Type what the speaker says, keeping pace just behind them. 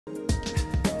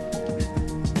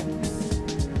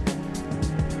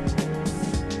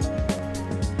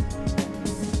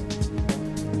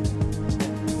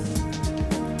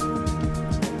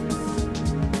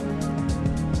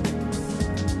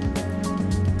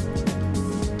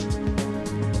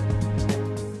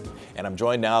I'm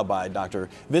joined now by Dr.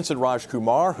 Vincent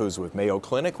Rajkumar, who's with Mayo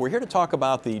Clinic. We're here to talk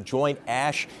about the joint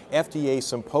ASH FDA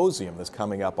symposium that's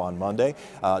coming up on Monday.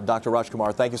 Dr.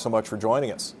 Rajkumar, thank you so much for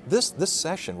joining us. This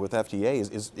session with FDA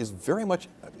is very much,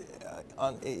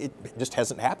 it just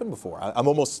hasn't happened before. I'm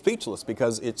almost speechless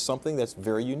because it's something that's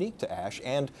very unique to ASH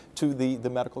and to the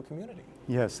medical community.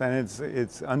 Yes, and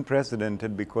it's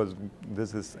unprecedented because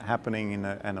this is happening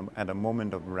at a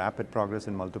moment of rapid progress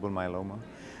in multiple myeloma.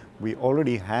 We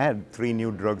already had 3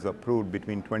 new drugs approved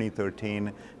between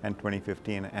 2013 and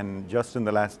 2015, and just in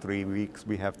the last 3 weeks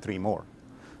we have 3 more.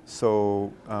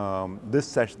 So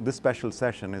this special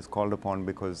session is called upon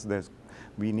because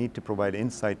we need to provide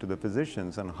insight to the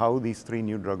physicians on how these 3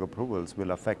 new drug approvals will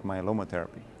affect myeloma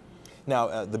therapy.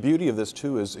 Now, the beauty of this,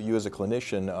 too, is you as a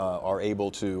clinician are able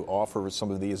to offer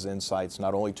some of these insights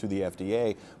not only to the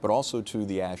FDA, but also to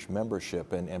the ASH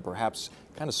membership and perhaps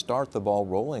kind of start the ball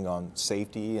rolling on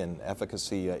safety and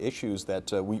efficacy issues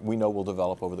that we know will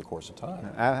develop over the course of time.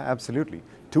 Absolutely.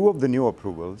 2 of the new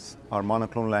approvals are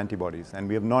monoclonal antibodies, and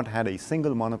we have not had a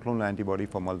single monoclonal antibody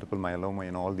for multiple myeloma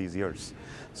in all these years.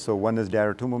 So one is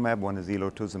daratumumab, one is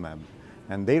elotuzumab,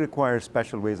 and they require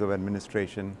special ways of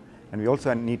administration. And we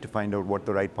also need to find out what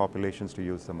the right populations to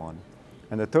use them on.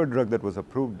 And the 3rd drug that was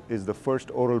approved is the first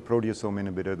oral proteasome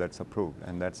inhibitor that's approved,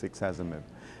 and that's ixazomib.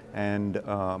 And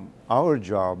our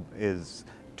job is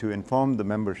to inform the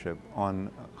membership on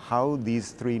how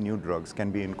these 3 new drugs can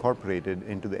be incorporated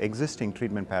into the existing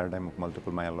treatment paradigm of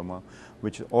multiple myeloma,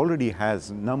 which already has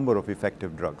a number of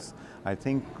effective drugs. I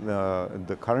think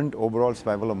the current overall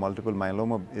survival of multiple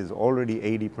myeloma is already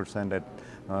 80%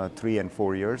 at 3 and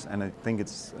 4 years, and I think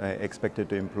it's expected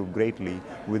to improve greatly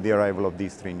with the arrival of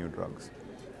these 3 new drugs.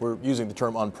 We're using the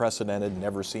term unprecedented,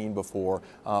 never seen before.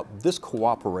 This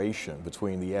cooperation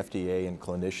between the FDA and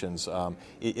clinicians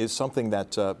is something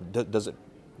that, does it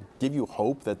give you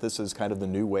hope that this is kind of the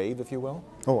new wave, if you will?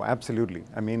 Oh, absolutely.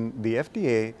 I mean, the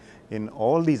FDA in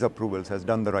all these approvals has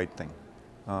done the right thing.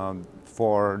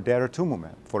 For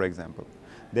daratumumab, for example,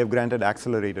 they've granted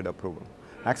accelerated approval.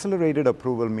 Accelerated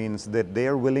approval means that they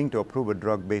are willing to approve a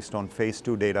drug based on phase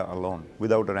 2 data alone,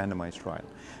 without a randomized trial.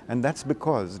 And that's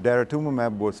because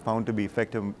daratumumab was found to be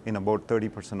effective in about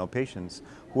 30% of patients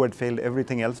who had failed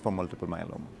everything else for multiple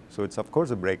myeloma. So it's of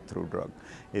course a breakthrough drug.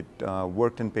 It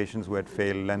worked in patients who had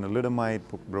failed lenalidomide,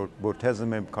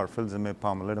 bortezomib, carfilzomib,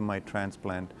 pomalidomide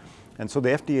transplant. And so the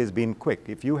FDA has been quick.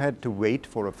 If you had to wait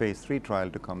for a phase 3 trial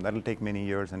to come, that'll take many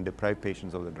years and deprive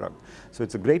patients of the drug. So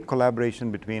it's a great collaboration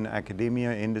between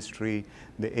academia, industry,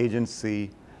 the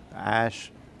agency,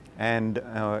 ASH, and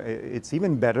it's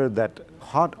even better that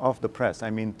hot off the press. I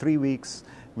mean, 3 weeks,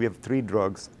 we have 3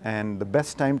 drugs, and the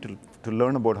best time to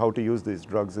learn about how to use these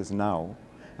drugs is now.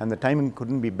 And the timing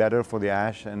couldn't be better for the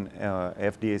ASH and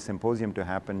FDA symposium to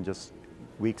happen just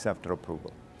weeks after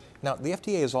approval. Now, the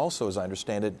FDA is also, as I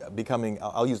understand it, becoming,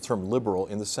 I'll use the term liberal,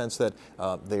 in the sense that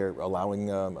they're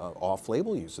allowing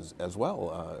off-label uses as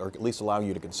well, or at least allowing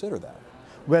you to consider that.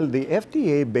 Well, the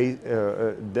FDA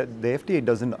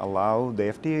doesn't allow, the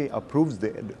FDA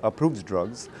approves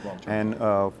drugs and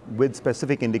with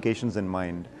specific indications in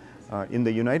mind. In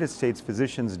the United States,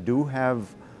 physicians do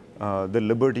have the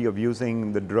liberty of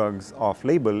using the drugs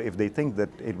off-label if they think that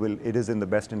it is in the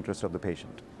best interest of the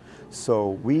patient.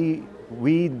 So we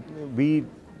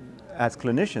as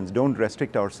clinicians don't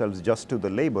restrict ourselves just to the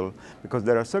label, because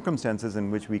there are circumstances in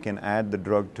which we can add the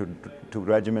drug to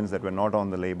regimens that were not on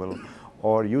the label,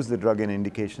 or use the drug in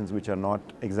indications which are not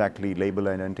exactly label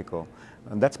identical.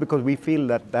 And that's because we feel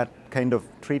that that kind of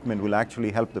treatment will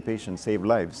actually help the patient save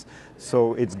lives.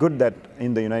 So it's good that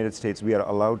in the United States we are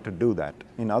allowed to do that.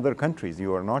 In other countries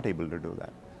you are not able to do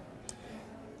that.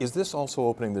 Is this also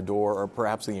opening the door, or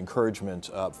perhaps the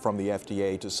encouragement from the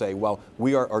FDA to say, well,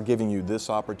 we are giving you this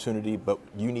opportunity, but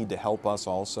you need to help us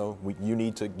also? You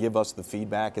need to give us the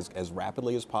feedback as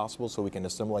rapidly as possible so we can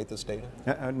assimilate this data?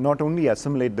 Not only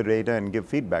assimilate the data and give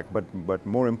feedback, but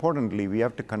more importantly, we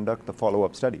have to conduct the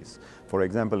follow-up studies. For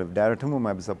example, if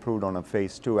daratumumab is approved on a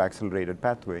phase 2 accelerated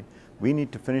pathway, we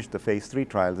need to finish the phase 3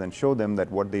 trials and show them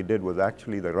that what they did was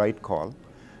actually the right call,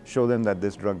 show them that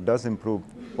this drug does improve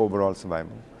overall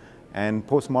survival, and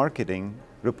post-marketing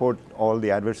report all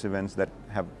the adverse events that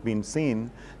have been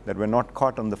seen that were not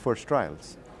caught on the first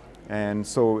trials. And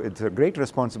so it's a great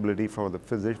responsibility for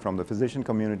from the physician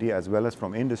community as well as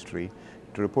from industry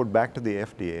to report back to the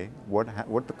FDA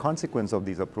what the consequence of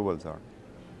these approvals are.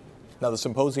 Now, the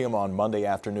symposium on Monday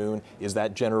afternoon, is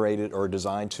that generated or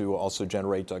designed to also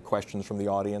generate questions from the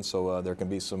audience, so there can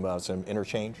be some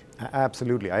interchange?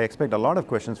 Absolutely. I expect a lot of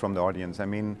questions from the audience. I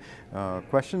mean,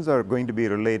 questions are going to be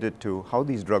related to how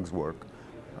these drugs work,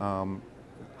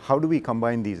 how do we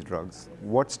combine these drugs?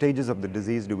 What stages of the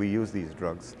disease do we use these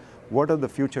drugs? What are the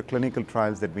future clinical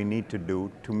trials that we need to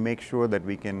do to make sure that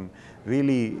we can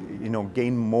really,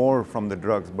 gain more from the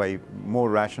drugs by more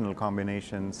rational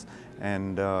combinations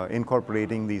and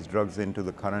incorporating these drugs into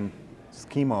the current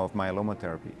schema of myeloma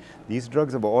therapy. These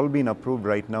drugs have all been approved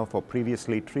right now for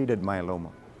previously treated myeloma,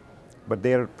 but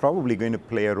they are probably going to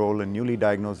play a role in newly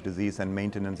diagnosed disease and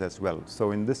maintenance as well.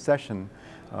 So in this session,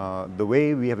 the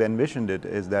way we have envisioned it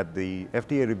is that the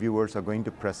FDA reviewers are going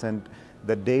to present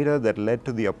the data that led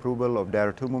to the approval of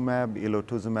daratumumab,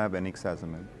 elotuzumab, and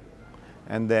ixazomib.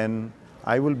 And then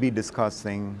I will be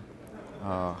discussing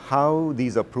how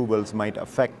these approvals might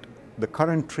affect the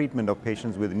current treatment of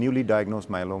patients with newly diagnosed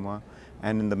myeloma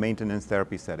and in the maintenance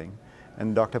therapy setting.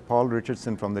 And Dr. Paul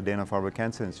Richardson from the Dana-Farber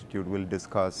Cancer Institute will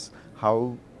discuss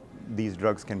how these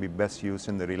drugs can be best used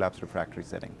in the relapsed refractory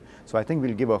setting. So I think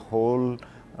we'll give a whole,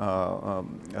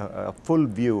 a full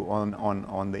view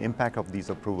on the impact of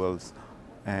these approvals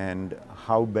and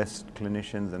how best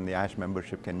clinicians and the ASH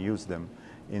membership can use them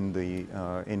in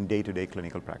day-to-day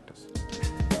clinical practice.